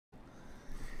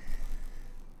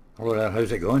Hello there,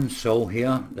 how's it going? Saul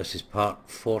here. This is part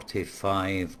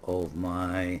 45 of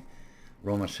my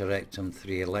Roma Surrectum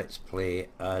 3 Let's Play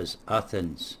as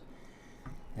Athens.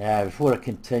 Before I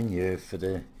continue, for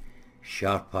the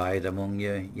sharp-eyed among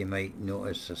you, you might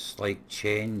notice a slight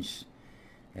change.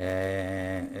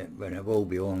 When it will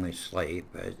be only slight,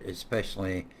 but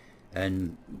especially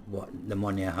in what the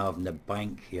money I have in the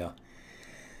bank here.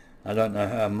 I don't know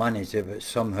how I managed it, but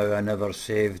somehow I never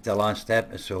saved the last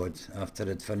episode after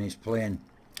I'd finished playing.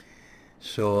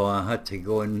 So I had to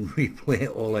go and replay it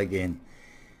all again.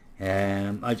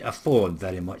 I followed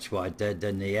very much what I did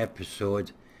in the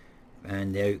episode,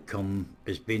 and the outcome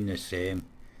has been the same.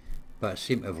 But I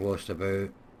seem to have lost about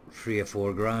 3 or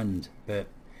 4 grand. But,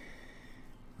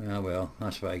 well,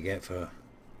 that's what I get for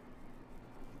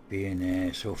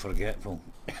being so forgetful.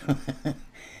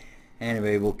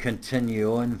 Anyway, we'll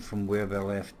continue on from where we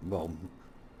left, well,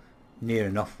 near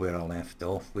enough where I left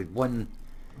off. We'd won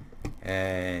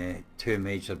 2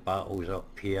 major battles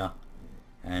up here,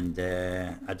 and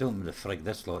I don't know where the frig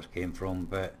this lot came from,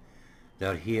 but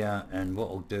they're here, and what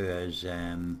I'll do is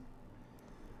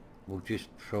we'll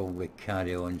just probably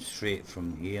carry on straight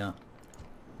from here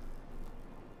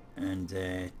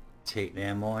and take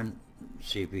them on,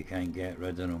 see if we can get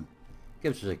rid of them.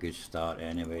 Gives us a good start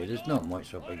anyway. There's not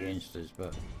much up against us,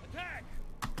 but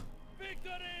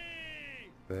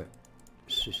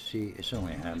see, it's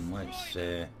only him. Let's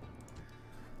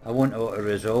I want auto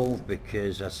resolve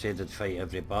because I said I'd fight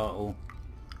every battle.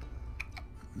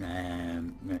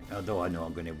 Although I know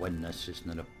I'm going to win this,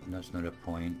 that's not a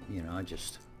point. You know,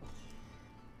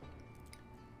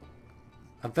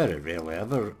 I very rarely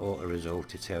ever auto resolve,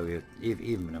 to tell you,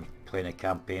 even when I'm playing a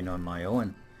campaign on my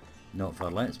own. Not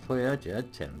for Let's Play, I'd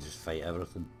tend to just fight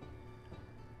everything.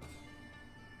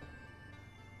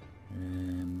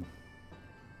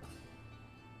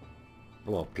 A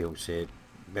lot of people say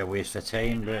be a waste of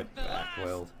time, but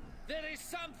well,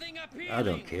 I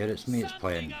don't care, it's me it's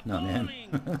playing, not him.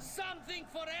 Something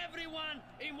for everyone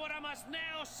in what I must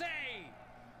now say.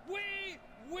 We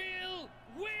will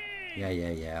win!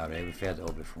 Yeah, alright, we've heard it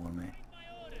all before, mate.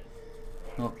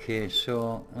 Okay,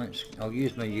 so I'll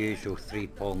use my usual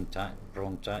three-prong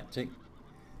tactic.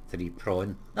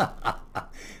 Three-prong.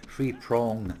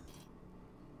 Three-prong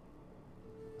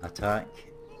attack.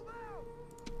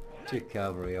 2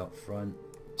 cavalry up front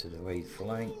to the wide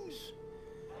flanks.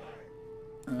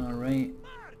 Alright,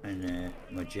 and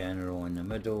my general in the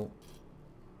middle.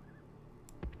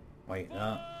 Like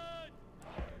that.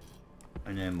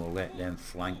 And then we'll let them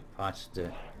flank past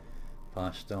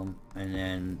them. And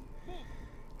then,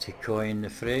 to coin the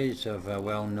phrase of a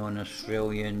well-known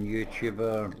Australian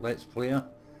YouTuber Let's Player,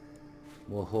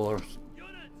 we'll horse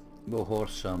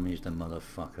some these the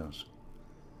motherfuckers.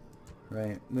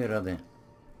 Right, where are they?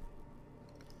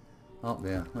 Up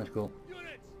there, let's go.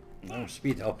 I'll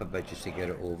speed it up a bit just to get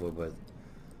it over with.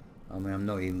 I mean, I'm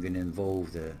not even going to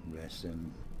involve the rest of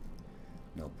them.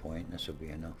 No point, this will be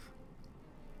enough.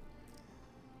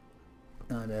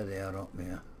 Ah, there they are up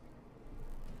there.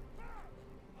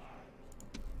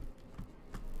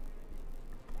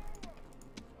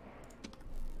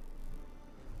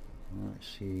 Let's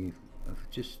see, I've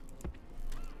just...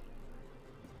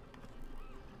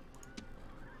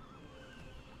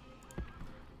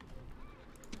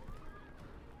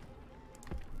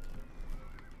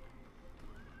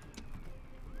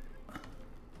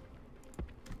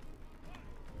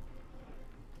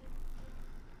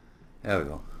 There we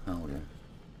go, that'll do.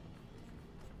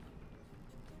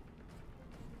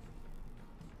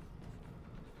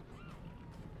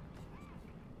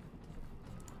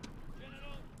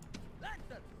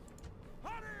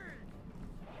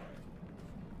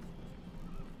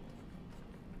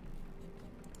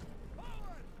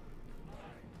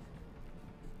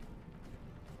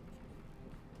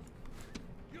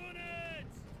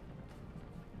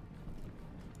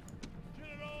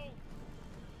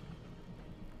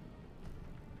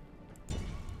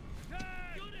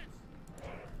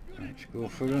 Let's go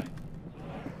for it.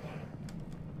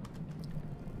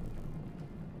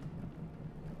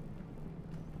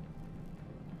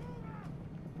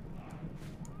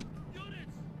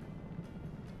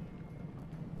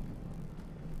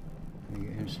 Are you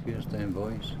getting spears down,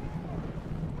 boys?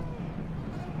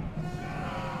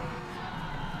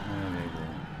 There we go.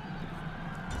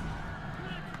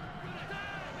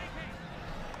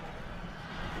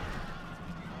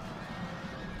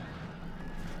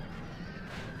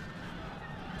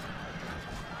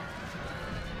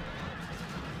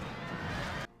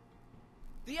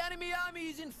 The enemy army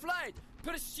is in flight!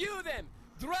 Pursue them!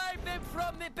 Drive them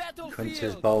from the battlefield!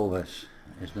 Quintus Balbus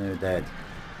is now dead.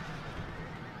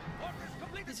 Orders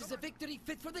complete. This is a victory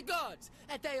fit for the gods,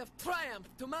 a day of triumph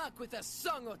to mark with a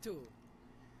song or two.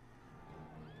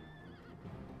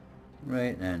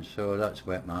 Right then, so that's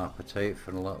whet my appetite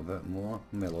for a little bit more.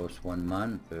 We lost one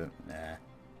man, but nah,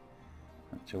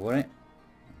 not to worry.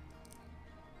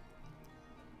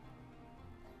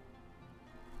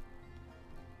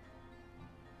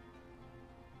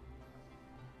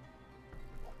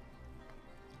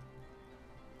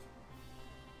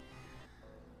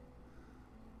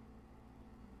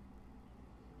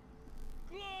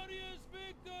 Glorious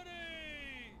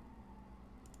victory!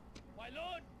 My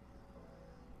lord!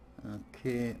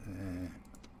 Okay,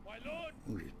 My lord!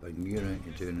 we've been Murat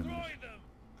to doing them. Destroy them!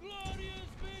 Glorious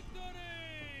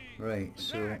victory! Right,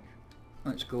 so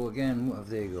let's go again. What have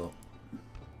they got?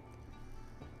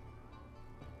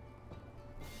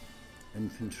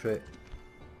 Infantry,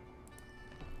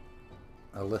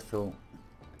 a lethal,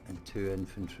 and 2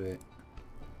 infantry.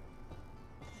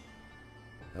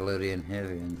 Illyrian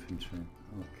heavy infantry.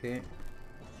 Okay.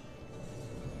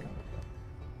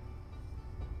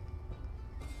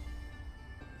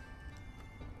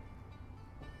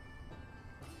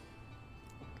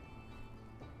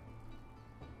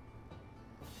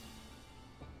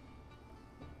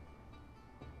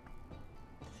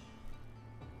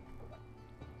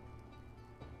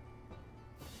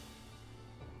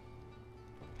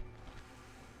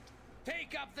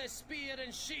 Take up the spear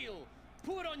and shield.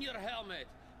 Put on your helmet.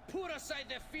 Put aside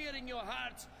the fear in your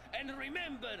hearts. And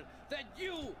remember that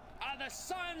you are the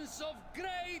sons of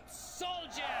great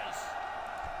soldiers.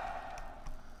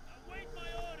 Await my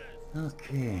orders.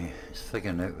 Okay, it's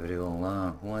figuring out where they all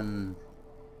are. One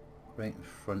right in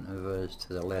front of us,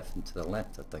 to the left and to the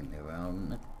left, I think they were, aren't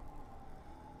they?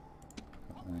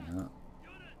 Like that.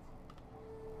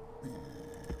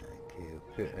 Okay, we'll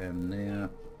put him there.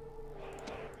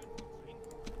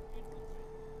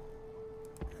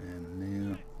 And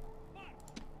there.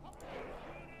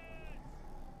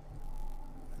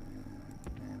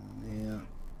 And there.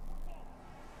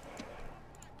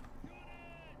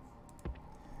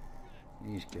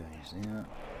 These guys there.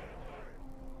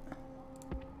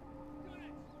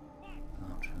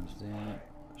 Archers there.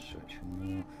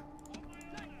 Switching off.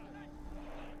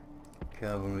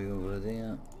 Cavalry over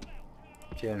there.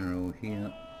 General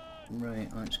here. Right,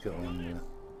 let's get on with it.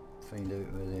 Find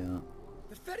out where they are.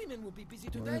 The ferrymen will be busy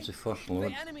Well, today. there's the first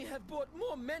lord. The enemy have brought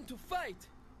more men to fight.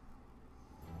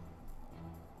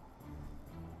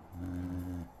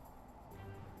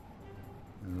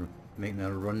 Making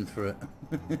a run for it.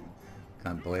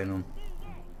 Can't blame them.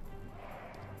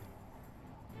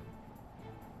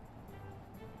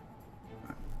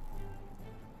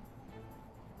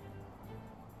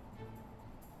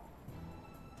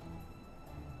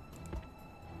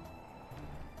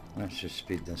 Let's just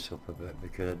speed this up a bit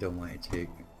because I don't want to take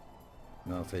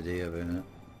me off a day about it.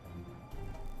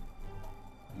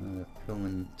 They're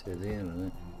pulling to there, are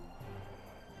they?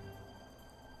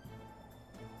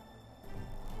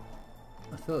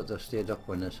 I thought they stayed up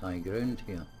on this high ground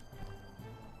here,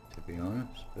 to be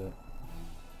honest, but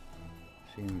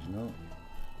seems not.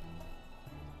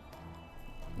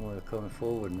 Oh, they're coming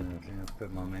forward now. I'll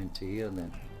put my men to here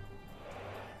then.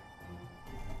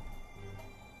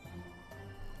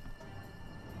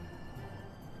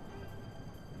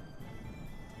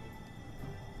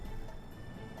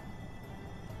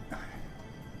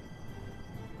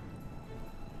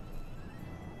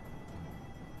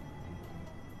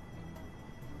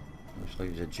 Looks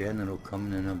like there's a general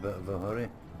coming in a bit of a hurry.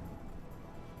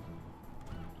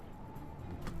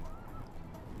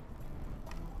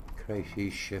 Christ,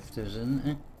 he's shifters, isn't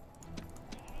he?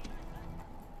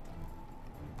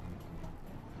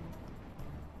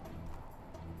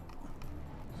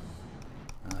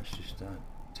 That's just that.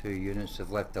 2 units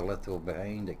have left a little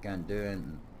behind, they can't do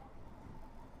anything.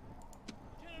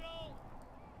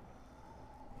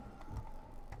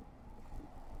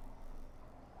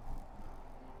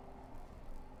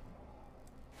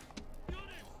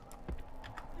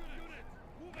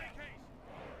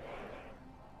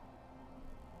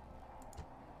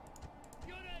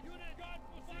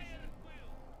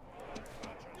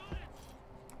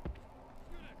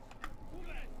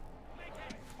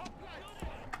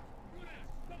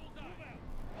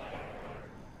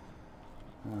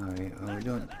 Alright, well we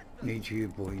don't need you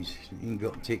boys, you can go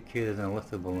take care of the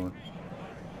little balloon.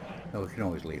 Well, we can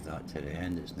always leave that to the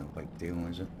end, it's no big deal,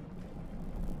 is it?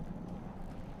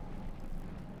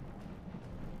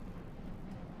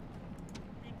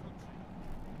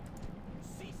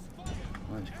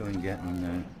 Let's go and get them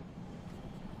now.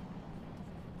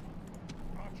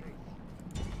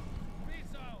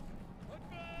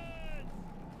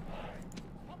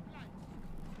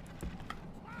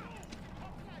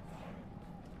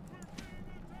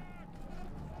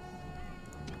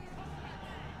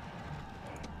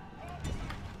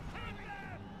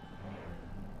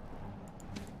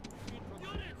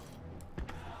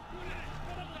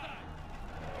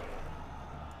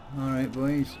 Alright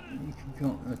boys, you can go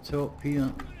up the top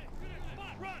here.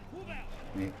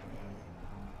 Right.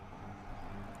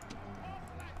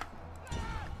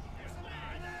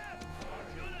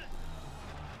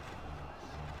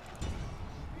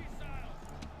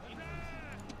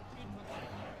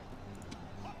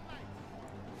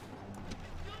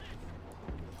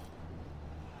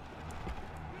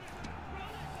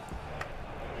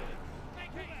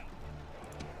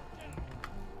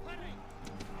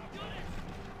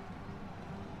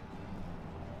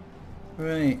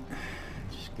 Right,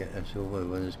 just get this over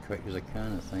with as quick as I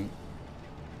can, I think.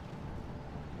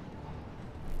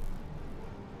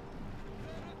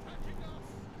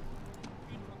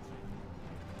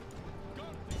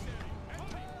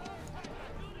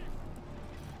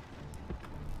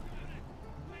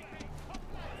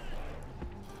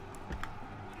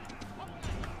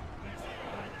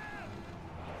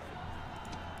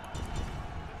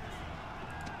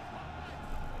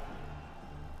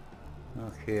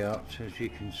 Okay, archers, you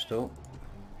can stop.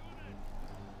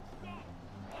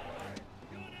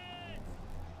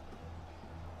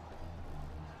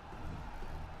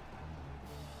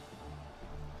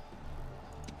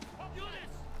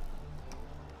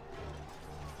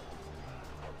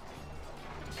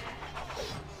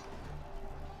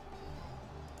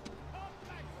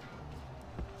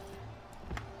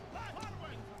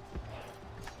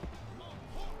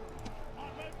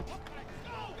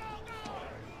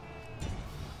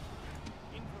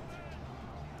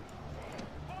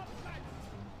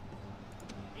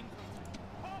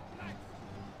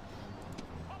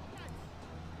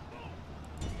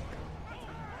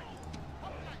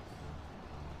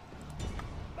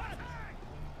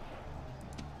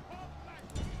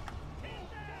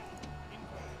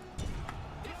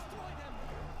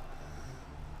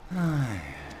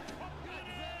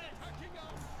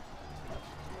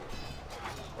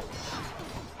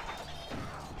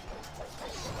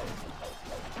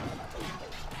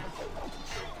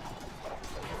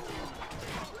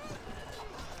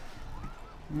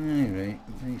 Alright,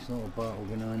 nice little battle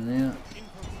going on there.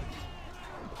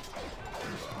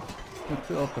 We'll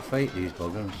put up a fight, these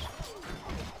buggers.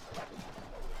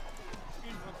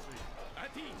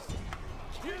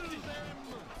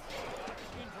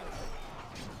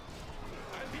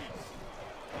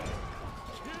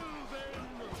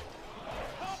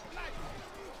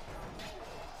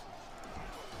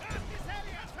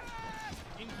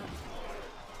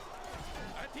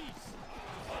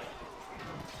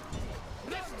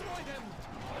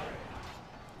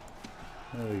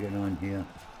 What are we getting on here?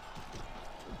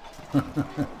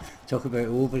 Talk about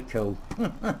overkill.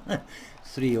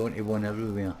 3 onto 1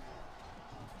 everywhere.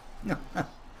 What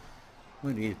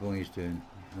are these boys doing?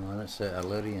 Oh, that's the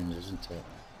Illyrians, isn't it?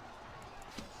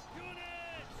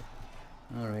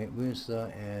 Alright, where's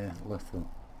that litho?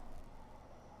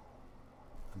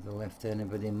 Have they left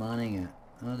anybody manning it?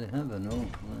 Oh, they have, I know.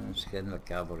 Let's get the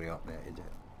cavalry up there to do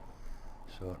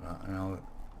it. Sort that,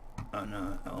 and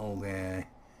I'll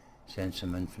send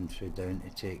some infantry down to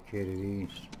take care of these.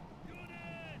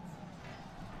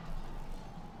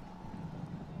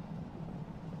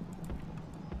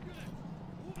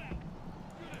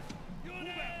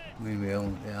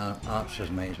 Meanwhile, the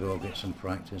archers might as well get some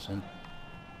practice in.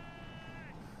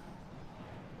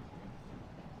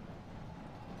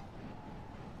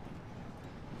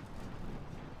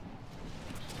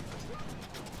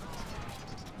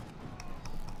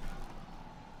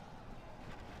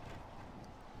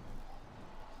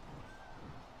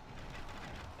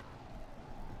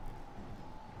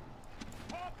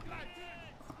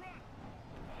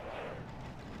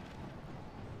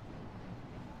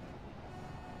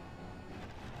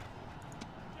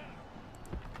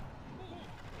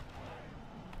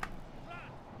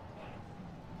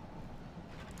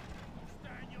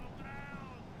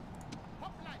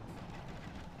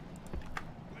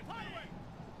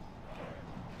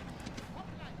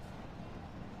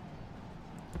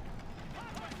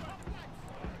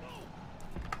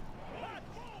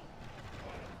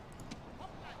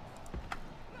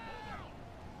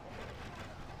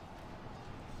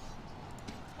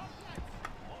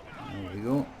 There we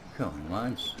go. Come on,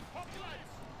 lads.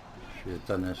 Should have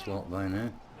done this lot by now.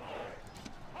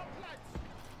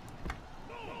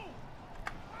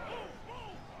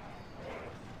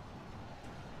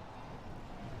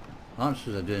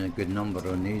 Archers are doing a good number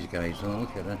on these guys though,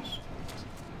 look at this.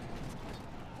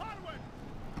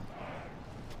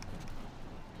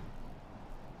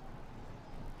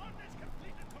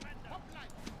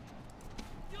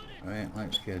 Right,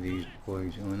 let's get these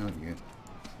boys, oh not you.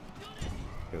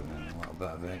 Give them a little bit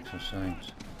of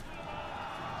exercise.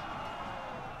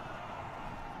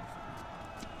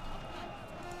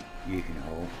 You can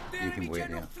hold. The You enemy can wait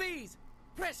general there. flees!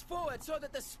 Press forward so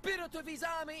that the spirit of his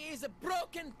army is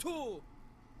broken too!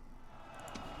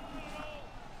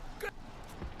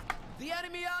 The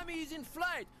enemy army is in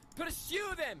flight!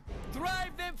 Pursue them!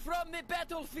 Drive them from the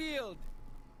battlefield!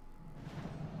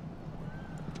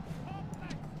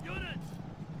 Units!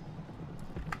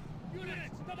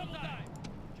 Units, double time!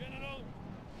 General!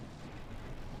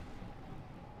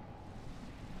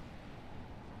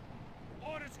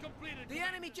 Orders completed! The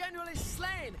enemy general is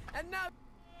slain, and now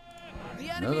the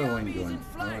enemy Another one army is in going.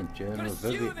 flight! Oh, General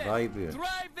Pursue Vivic them! Vivius.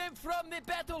 Drive them from the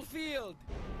battlefield!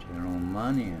 General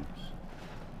Manius.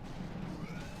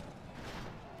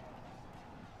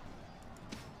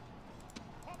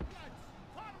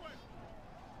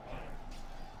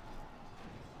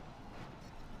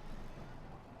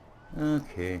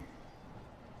 Okay.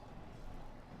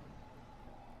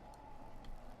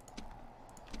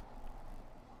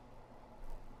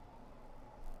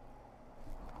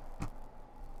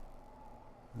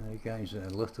 The guys that are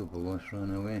little below us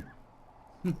ran away.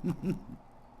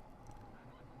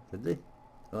 Did they?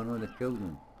 Oh no, they killed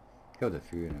them. Killed a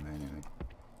few of them anyway.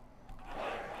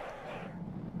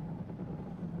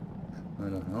 I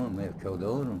don't know, they may have killed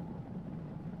all of them.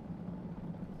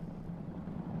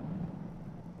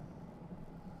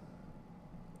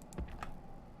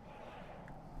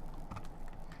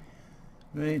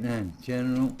 Right then,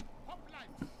 General.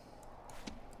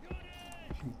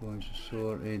 You boys are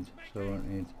sorted.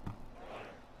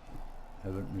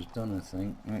 Everything's done, I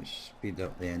think. Let's speed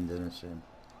up the end of this then.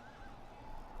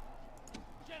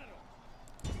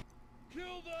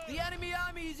 The enemy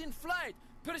army is in flight!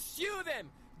 Pursue them!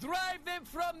 Drive them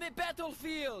from the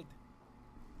battlefield!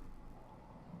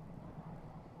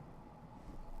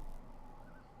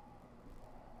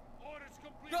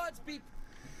 Godspeed!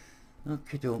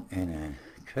 Okay, don't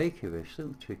crikey, we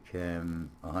still took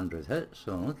 100 hits,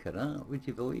 so look at that, would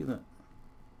you believe it?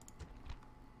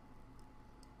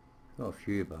 Got a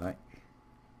few back,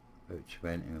 about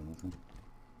 20 of them.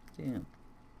 Damn.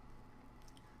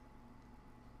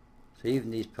 So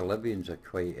even these Polybians are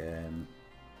quite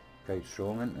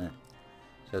strong, aren't they?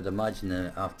 So I'd imagine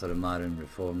that after the Marin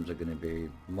reforms are going to be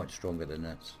much stronger than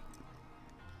this.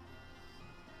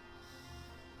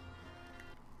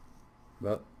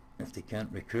 But if they can't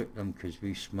recruit them because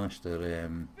we smashed their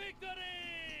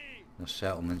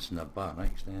settlements and their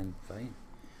barracks, then fine.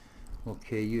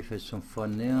 Okay, you've had some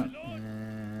fun there.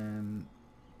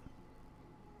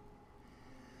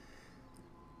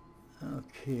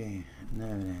 Okay, now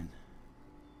then.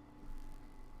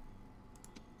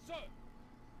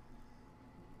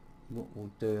 What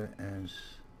we'll do is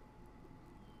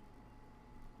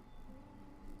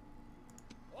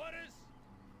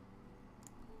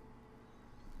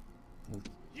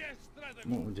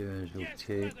we'll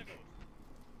take,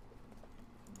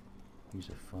 he's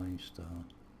a 5-star.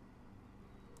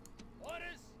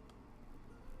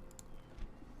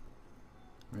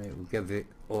 Right, we'll give it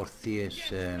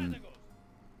Orthaeus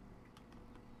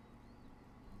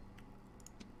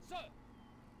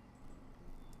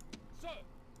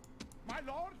My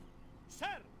lord, sir.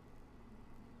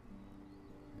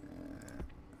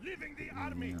 Leaving the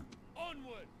army.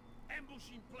 Onward. Ambush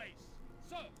in place.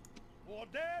 Sir.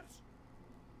 Orders.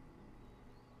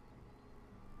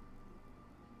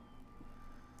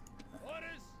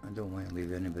 Orders. I don't want to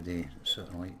leave anybody sort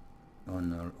of like on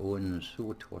their own,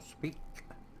 so to speak.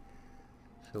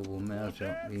 So we'll merge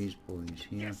up these boys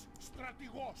here. Yes,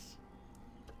 strategos.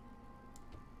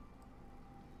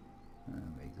 There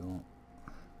we go.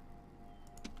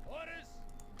 Orders.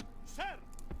 Sir.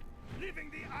 Leaving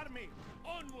the army.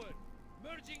 Onward.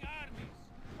 Merging armies.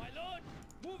 My lord.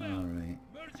 Move out. Alright.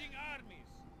 Merging armies.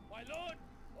 My lord.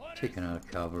 Orders. Taking our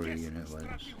cavalry Yes, unit with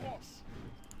us. strategos.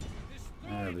 Destroy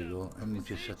There we them. go. And we'll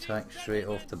just Besieging attack straight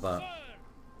off the bat. sir.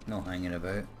 Not hanging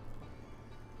about.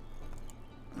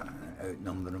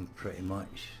 Outnumber them pretty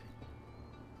much.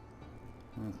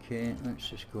 Okay, let's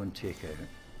just go and take out.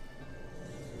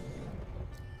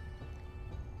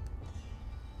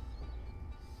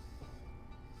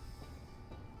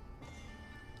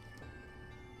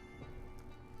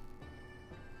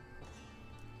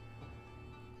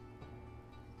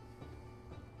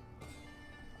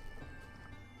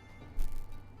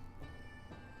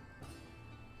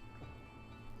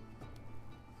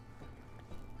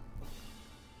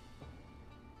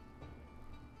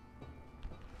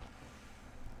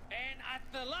 At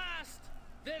the last,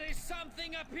 there is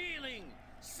something appealing,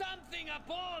 something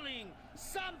appalling,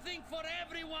 something for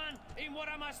everyone in what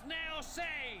I must now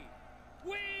say.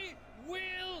 We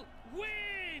will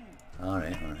win!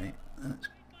 Alright. Let's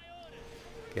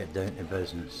get down to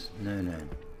business. Now.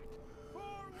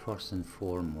 First and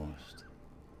foremost,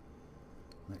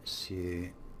 let's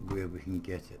see where we can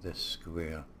get at this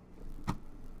square.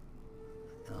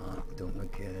 Don't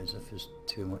look as if there's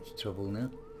too much trouble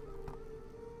now.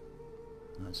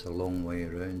 That's a long way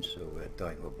around, so I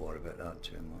don't worry about that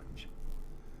too much.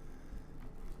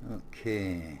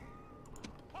 Okay.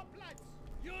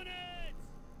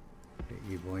 Get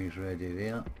you boys ready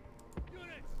there.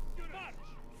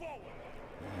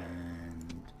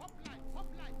 And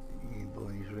you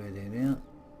boys ready there.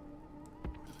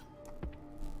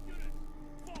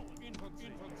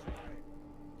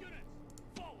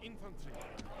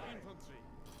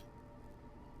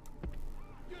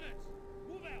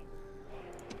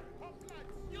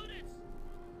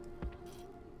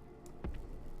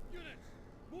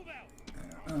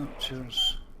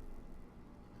 Archers.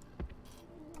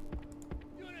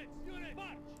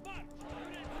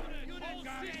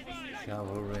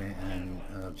 Cavalry and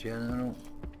our general,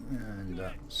 and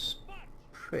that's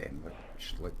pretty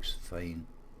much looks fine.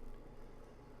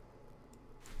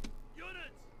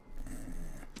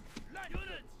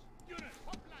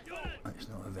 Let's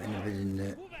not have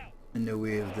anybody in the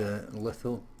way of the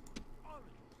litho.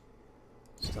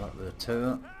 Start with a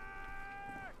tower.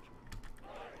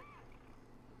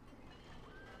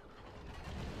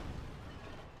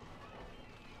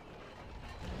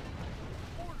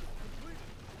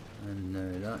 And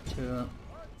now that tower.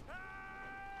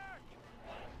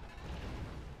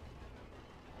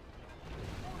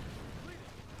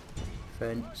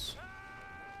 Fence.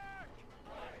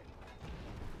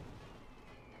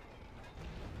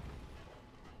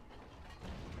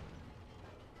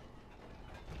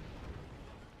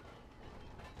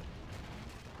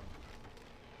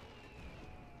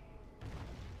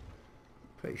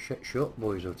 Pretty shit shot,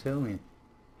 boys, I'll tell you.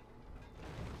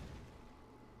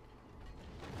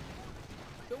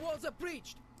 The walls are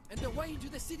breached, and the way into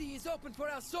the city is open for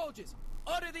our soldiers.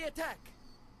 Order the attack!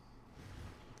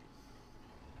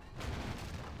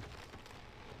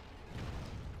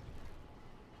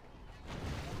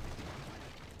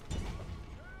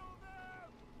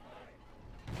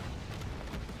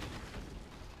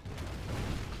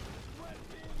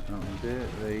 That'll do it.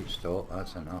 Right, stop.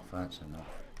 That's enough, that's enough.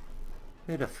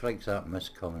 Where the frig's that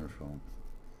mist coming from?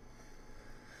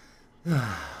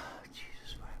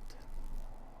 Jesus wept.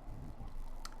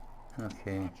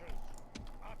 Okay.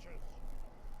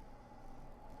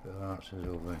 Put archers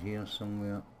over here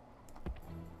somewhere.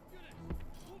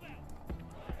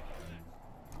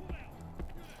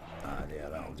 Ah, there,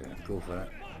 that'll do it. Go for it.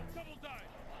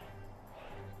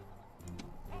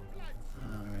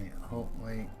 Alright,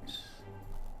 hoplites.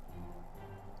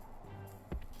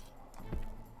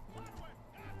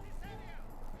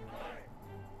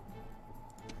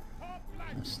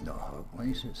 It's not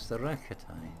hoplites, it's the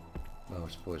Rakatai. Well, I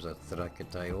suppose that's the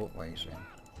Rakatai hoplites then.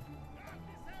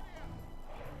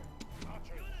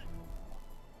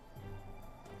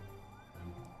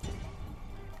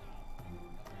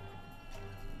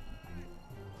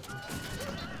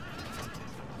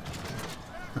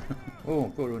 Oh,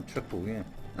 got on triple, yeah.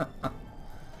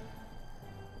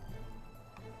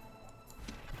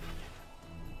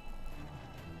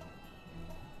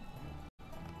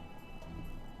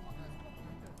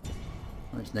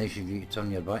 It's nice of you to turn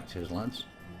your back to us, lads.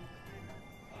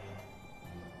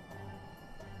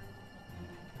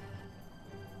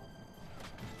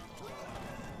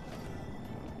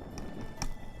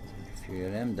 Take a few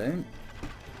of them down.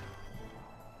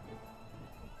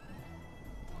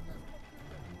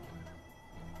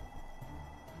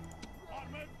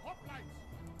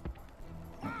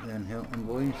 Up there and help them,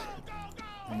 boys.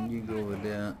 And you go over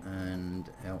there and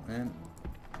help them.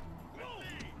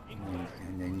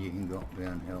 And then you can go up there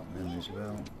and help them as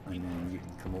well, and then you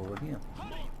can come over here.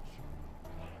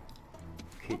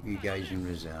 Keep you guys in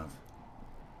reserve.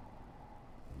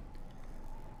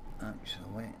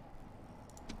 Actually,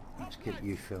 let's get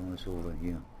you fellas over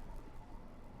here.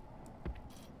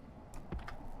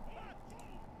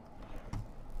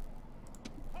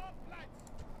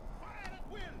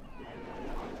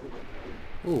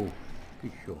 Oh,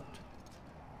 good shot.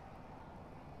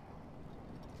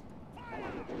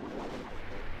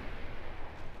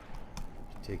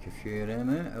 Take a few of them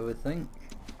out, I would think.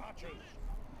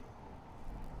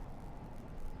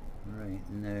 Right,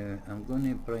 now I'm going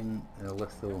to bring the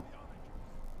litho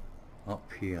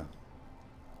up here.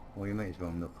 Well, you might as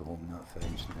well knock home that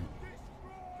fence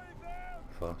now.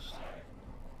 First.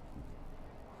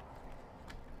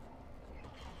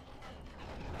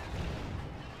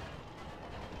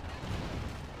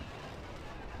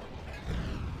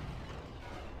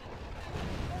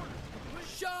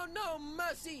 Show no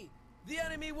mercy! The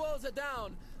enemy walls are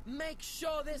down! Make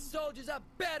sure their soldiers are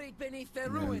buried beneath their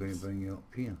Now I'm going to ruins. bring you up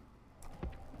here.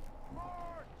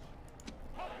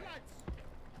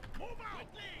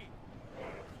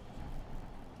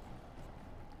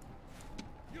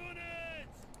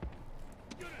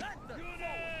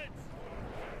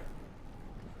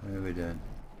 How are we doing?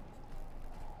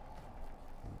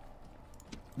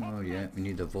 Oh yeah, we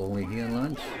need a volley here,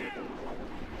 lads.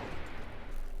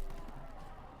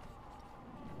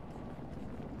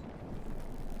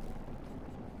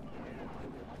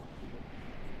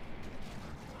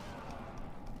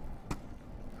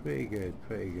 Pretty good,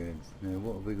 pretty good. Now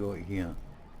what have we got here?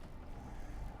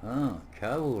 Ah,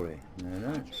 cavalry.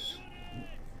 Now that's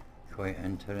quite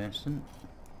interesting.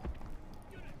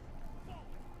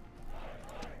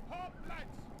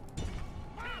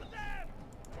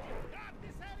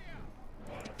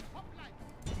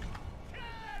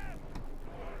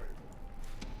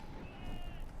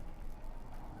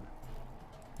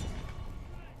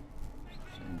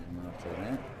 Send them after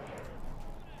that.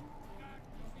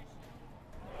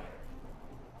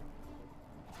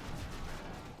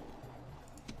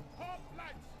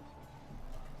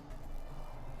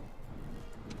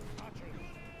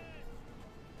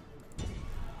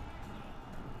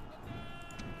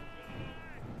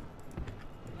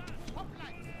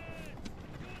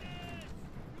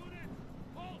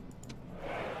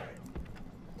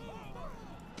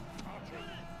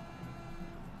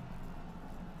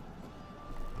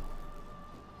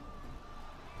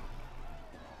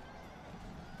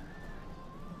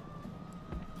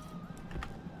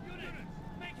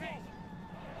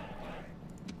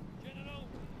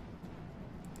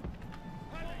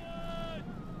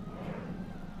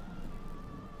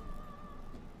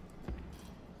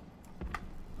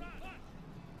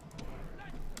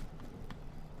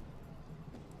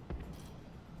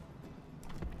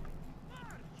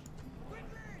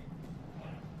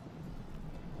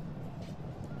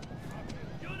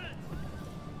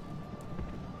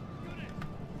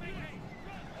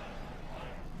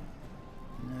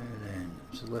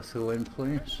 Litho in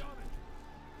place.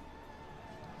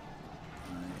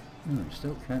 Right. Oh, I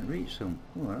still can't reach them.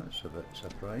 Oh, that's a bit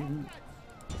surprising.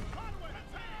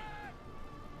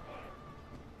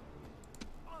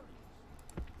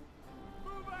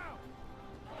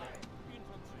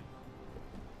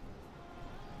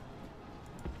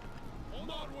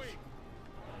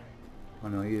 Oh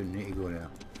no, you need to go there.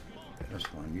 This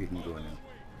one, you can go now.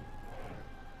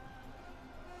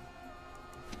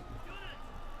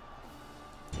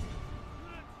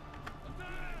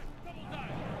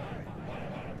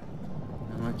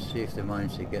 Let's see if they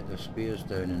manage to get their spears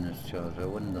down in this charge, I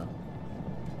wonder.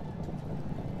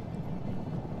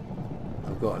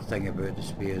 I've got to think about the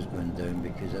spears going down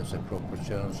because that's a proper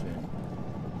charge then.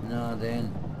 No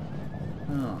then.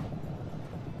 Oh.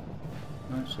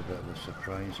 That's a bit of a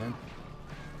surprise then.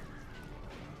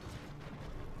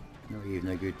 Not even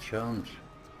a good charge.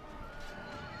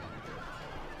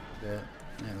 But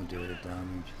that'll do the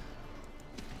damage.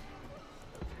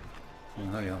 Well,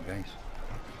 hurry up guys.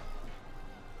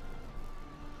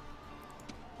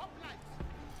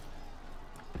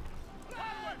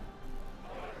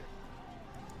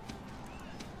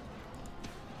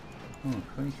 Oh,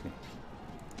 crazy.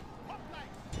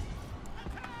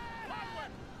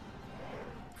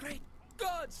 Great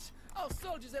gods! Our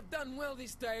soldiers have done well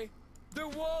this day. The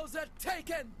walls are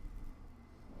taken!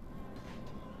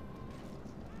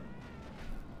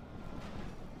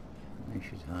 They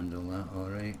should handle that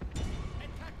alright.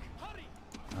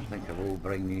 I think I will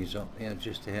bring these up here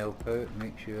just to help out,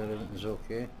 make sure everything's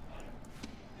okay.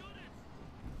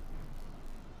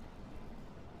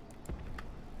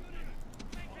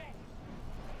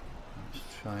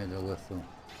 Try the litho.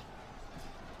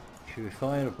 Should we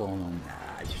fireball them?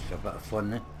 Nah, just for a bit of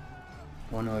fun, eh?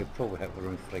 Oh no, he probably hit the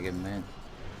wrong friggin' man.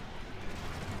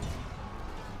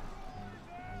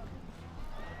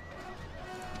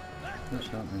 What's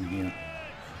happening here?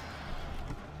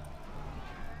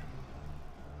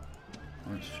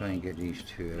 Let's try and get these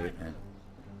two out then.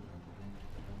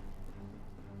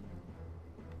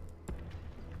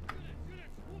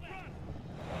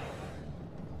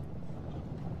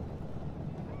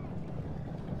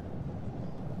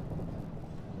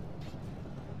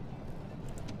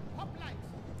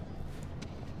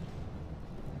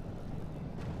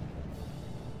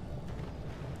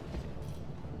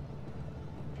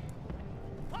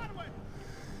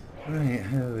 Right,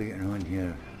 how are we getting on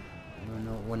here? We're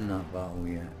not won that battle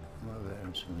yet. What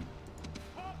about this one?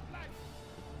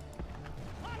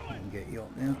 I can get you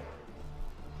up there.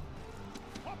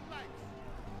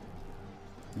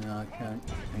 No, I can't.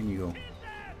 In you go.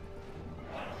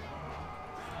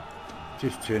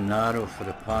 just too narrow for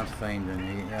the pathfinder.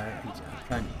 I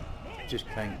just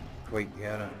can't quite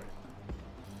get it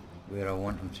where I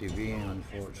want them to be,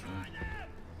 unfortunately.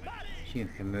 See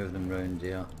if we can move them round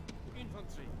there.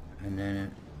 And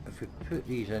then if we put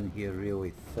these in here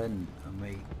really thin, I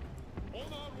might...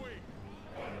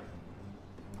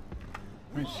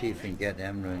 Let's see if we can get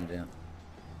them round there.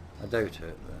 I doubt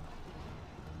it, but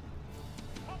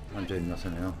I'm doing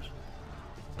nothing else.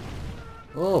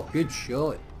 Oh, good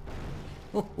shot!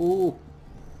 Oh!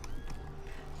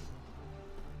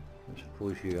 I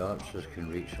suppose you archers can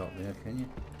reach up there, can you?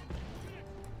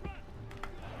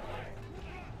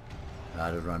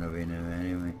 I'd have run away now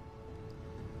anyway.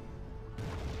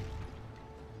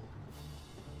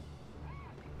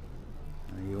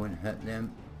 You won't hit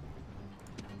them.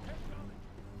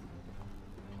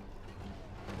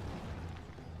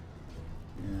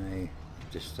 Aye,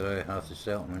 destroy half the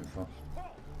settlement first.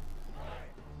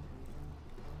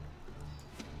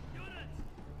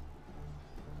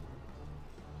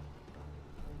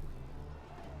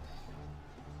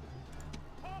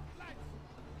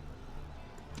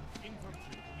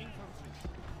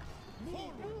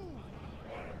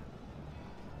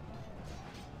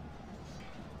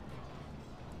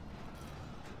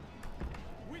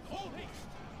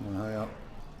 Well, hurry up.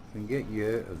 We can get you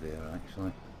out of there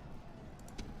actually.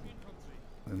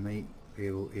 We might be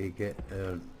able to get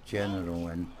our general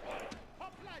in.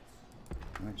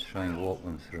 Let's try and walk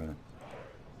them through.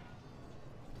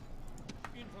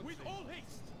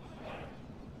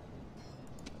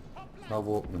 I'll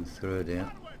walk them through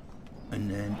there, and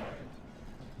then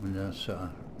when they're sort of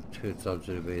 2/3 of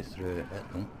the way through,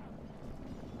 hit them.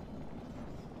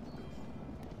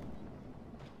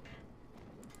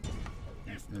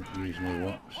 That usually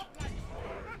works.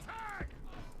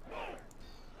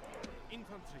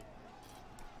 Infantry.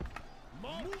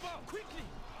 Move out quickly.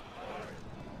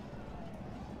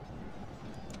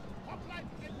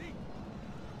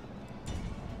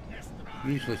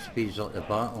 Usually speeds up the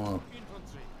battle.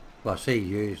 Well, I say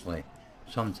usually,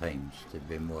 sometimes to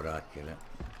be more accurate.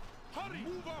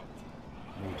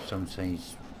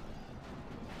 Sometimes,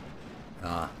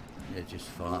 they're just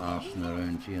flat arsing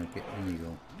around here. In you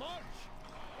go.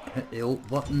 Hit the alt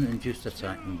button and just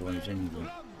attack them, boys. In you go.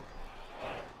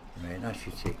 Right, that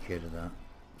should take care of that.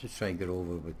 Just try and get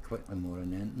over with quickly more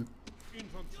than anything.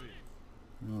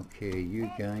 Okay,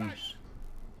 you guys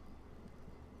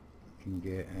can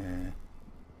get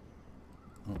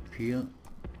up here.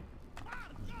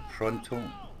 Frontal.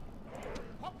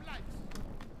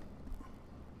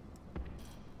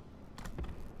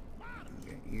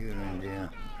 Get you around there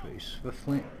pretty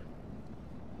swiftly.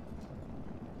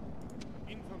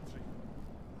 Infantry.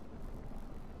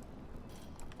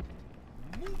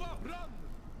 Move up, run.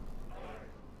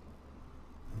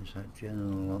 Is that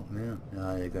general up there?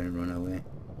 Ah, they're going to run away.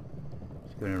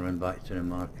 It's going to run back to the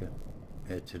market,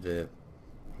 to the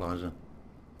plaza.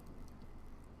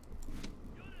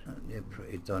 They're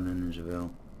pretty done in as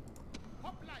well.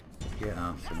 Get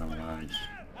after them, lads.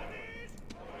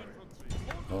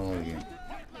 All of you.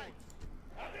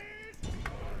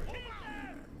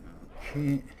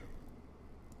 Okay.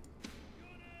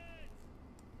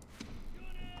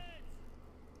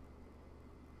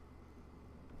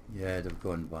 Yeah, they've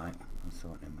gone back. I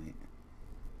thought they might.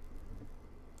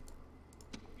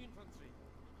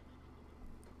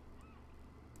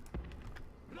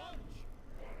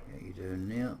 Get you down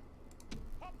there.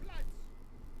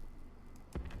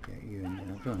 Get you in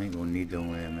there. I don't think we'll need all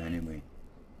of them anyway.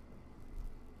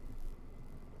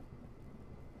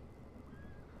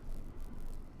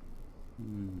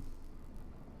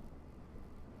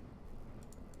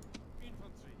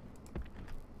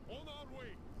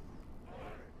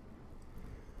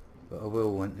 But I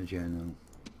will want the general.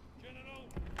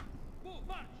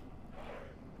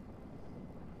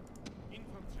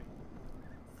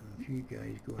 If you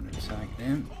guys go and attack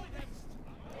them.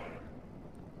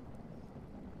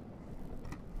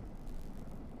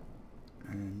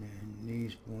 And then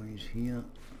these boys here.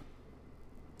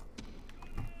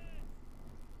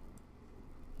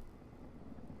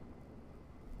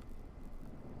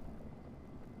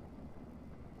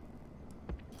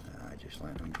 Just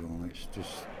let them go. Let's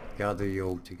just gather you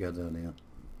all together there.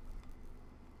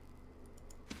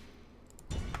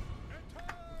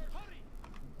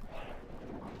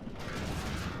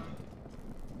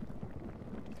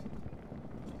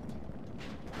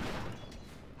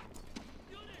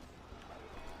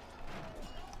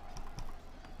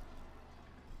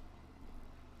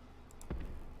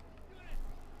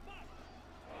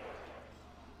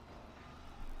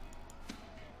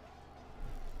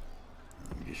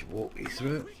 Just walk you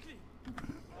through it.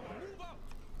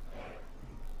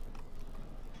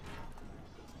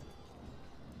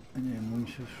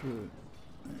 launcher through.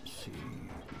 Let's see.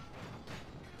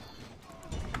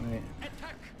 Right.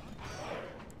 Attack!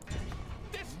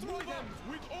 Destroy them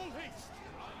with all haste!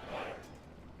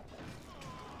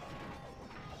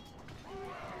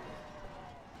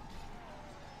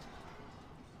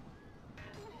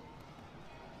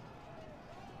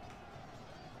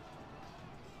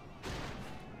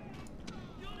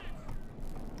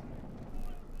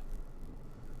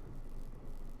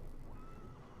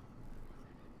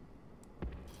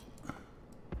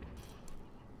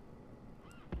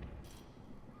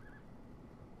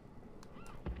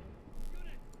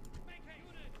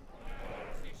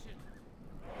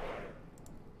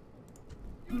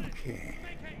 Okay.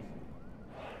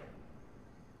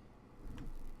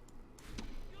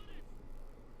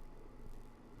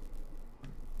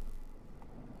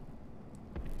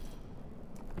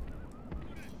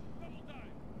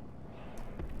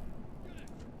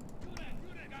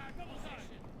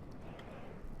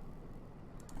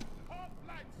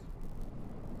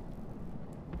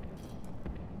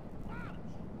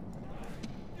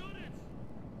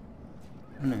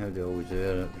 I don't know how they always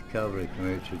are. The cavalry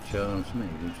come out to charge me,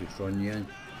 they just run you in.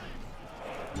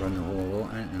 Run the whole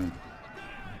lot into them.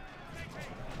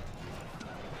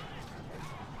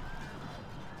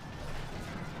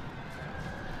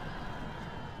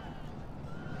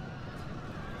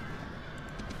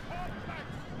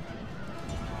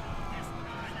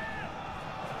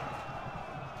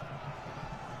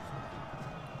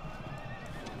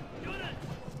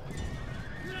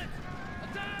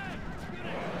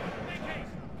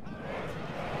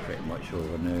 Pretty much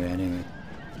over now anyway.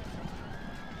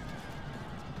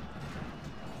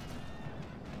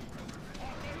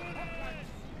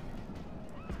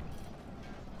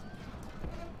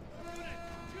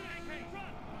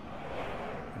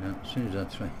 Yeah, as soon as I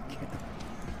try and get...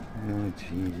 Oh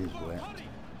Jesus, wet.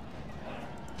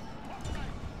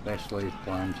 Best laid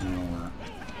plans and all that.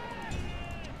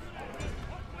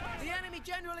 The enemy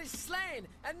general is slain,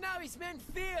 and now his men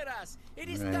fear us. It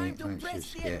is time Right, to let's press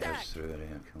just the get attack. us through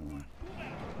here, come on.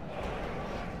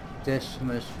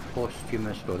 Decimus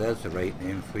Posthumus, well there's the right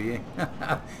name for you.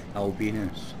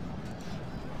 Albinus.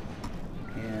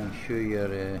 Yeah, I'm sure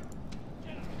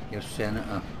your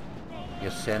senator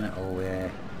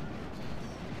will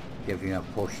give you a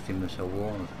posthumous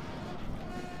award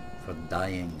for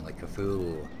dying like a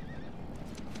fool.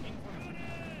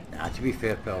 Nah, to be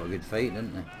fair, put up a good fight,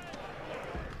 didn't they?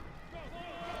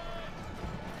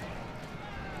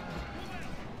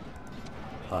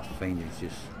 Pathfinder's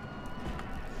just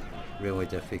really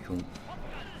difficult.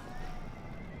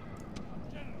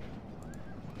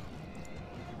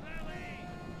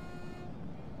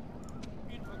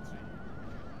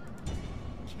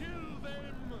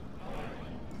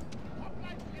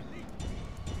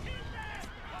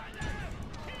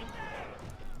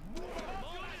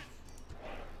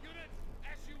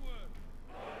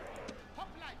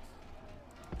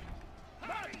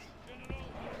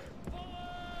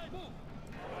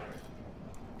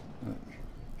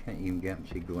 Can't even get him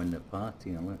to go in the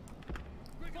party, look.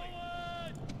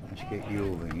 Let's get you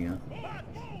over here.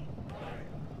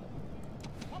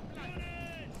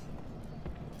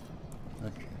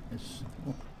 Okay, it's...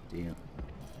 oh dear.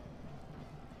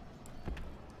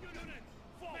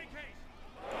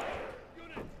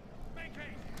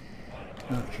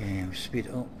 Okay, I'll speed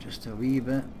it up just a wee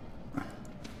bit.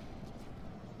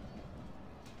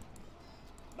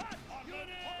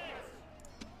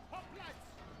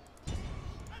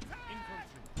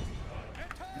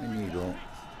 And you go.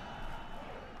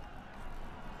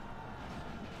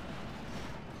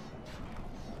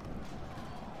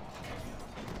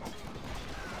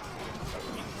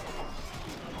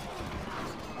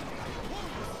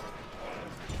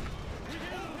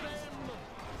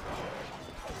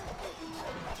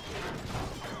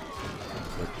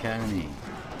 The county.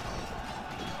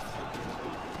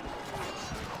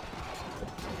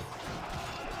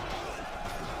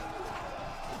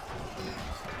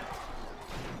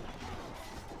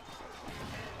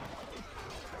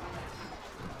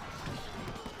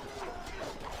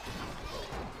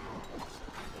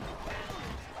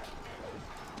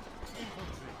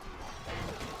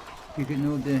 You can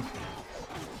know the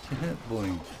hit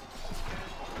points.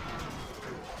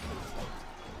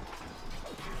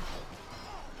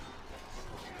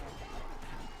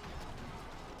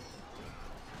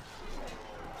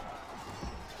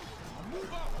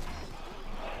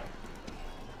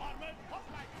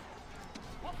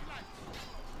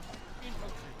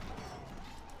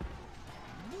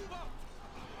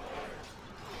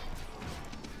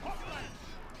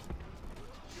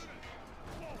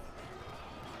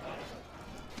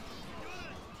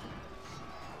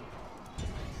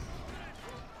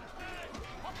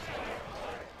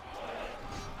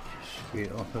 Clear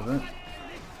it up a bit.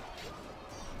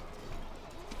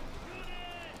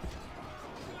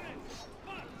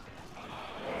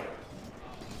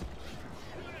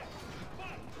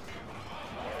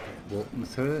 Walk them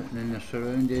through it, and then they're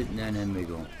surrounded, and then in we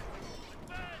go.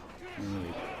 And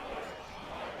we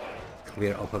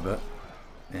clear it up a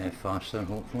bit faster,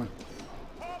 hopefully.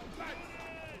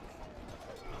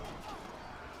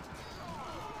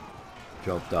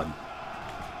 Job done.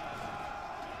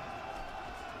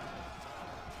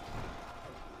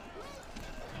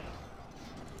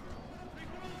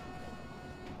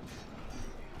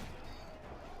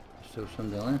 Still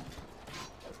somebody left.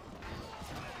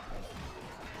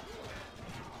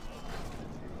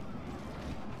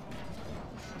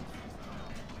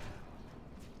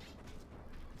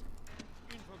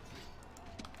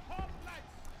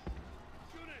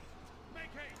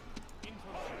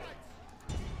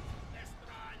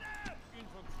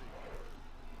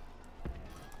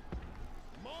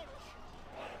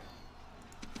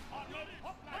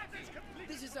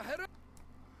 This is a hero.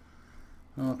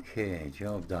 Okay,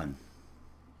 job done.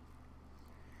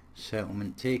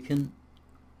 Settlement taken.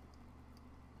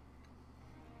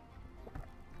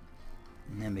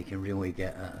 And then we can really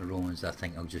get at the Romans. I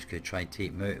think I'll just go try to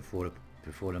take them out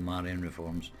before the Marian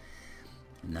reforms.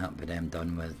 And that'll be them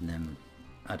done with, and then,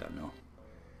 I don't know.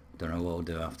 Don't know what I'll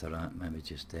do after that. Maybe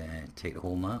just take the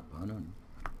whole map. I don't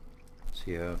know.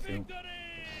 See how I feel. Victory!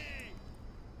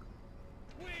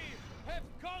 We have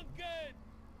conquered!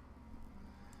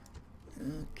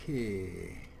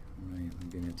 Okay. Right, we're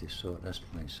going to have to sort this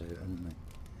place out, aren't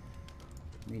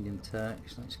we? Medium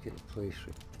tax, let's get the place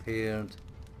repaired.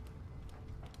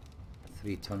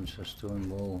 3 tons for stone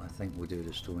wall. I think we'll do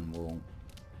the stone wall.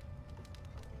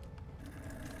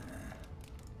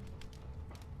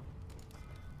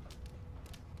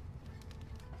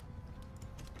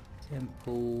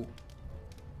 Temple,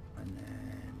 and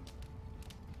then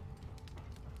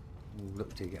we'll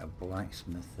look to get a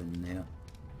blacksmith in there.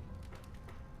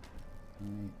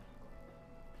 Right.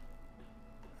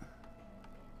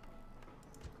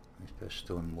 Let's put a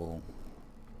stone wall,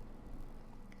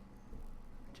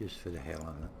 just for the hell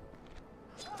of it.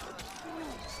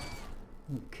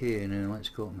 Okay, now let's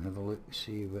go up and have a look,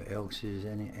 see what else is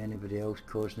anybody else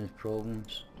causing us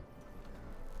problems.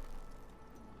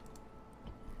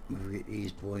 We've got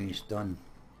these boys done.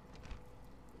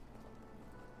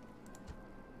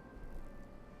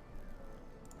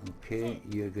 Okay,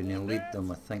 you're going to lead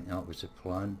them. I think that was the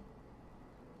plan.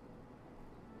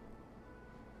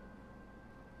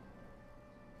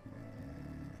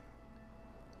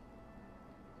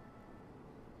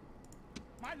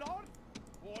 My lord,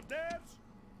 orders,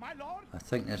 my lord. I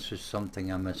think this was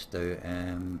something I missed out.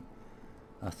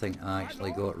 I think I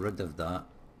actually got rid of that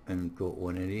and got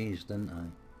one of these, didn't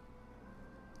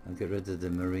I? I got rid of the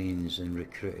Marines and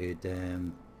recruited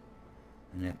an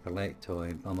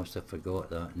epileptoid. I must have forgot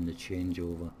that in the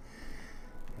changeover.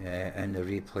 In the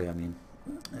replay, I mean.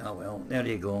 Oh well, there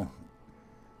you go.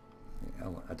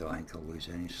 I don't think I'll lose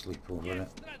any sleep over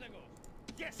it.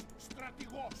 Yes,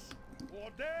 strategos.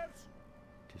 Orders.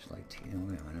 Just like, wait a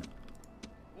minute.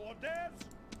 Orders,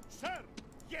 sir.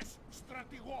 Yes,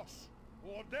 strategos.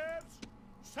 Orders,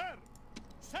 sir.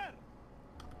 Sir.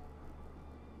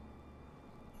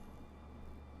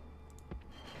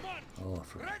 Oh, I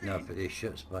forgot. No, but he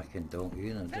shoots back in Donkey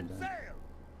Unit, did I?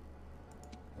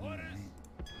 Alright.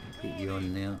 Put you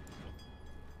on there.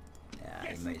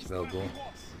 Yeah, he might as well go.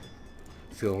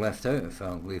 Feel left out if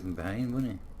I'll leave him behind,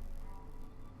 wouldn't he?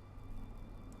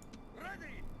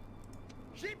 Ready.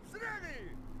 Ships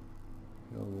ready.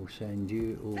 So we'll send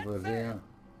you over there.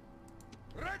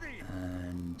 Ready.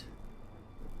 And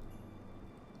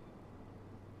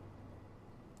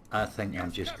I think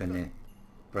I'm just going to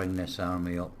bring this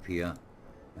army up here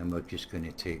and we're just going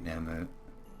to take them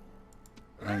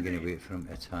out. I'm going to wait for them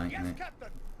to attack me.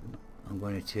 I'm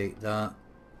going to take that,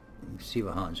 see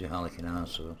what happens with Halleck and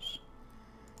Arsos.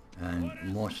 And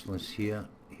Mossless here,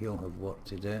 he'll have work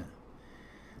to do.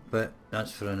 But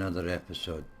that's for another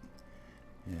episode.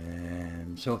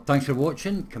 So thanks for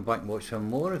watching. Come back and watch some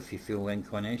more if you feel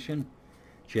inclination.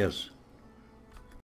 Cheers.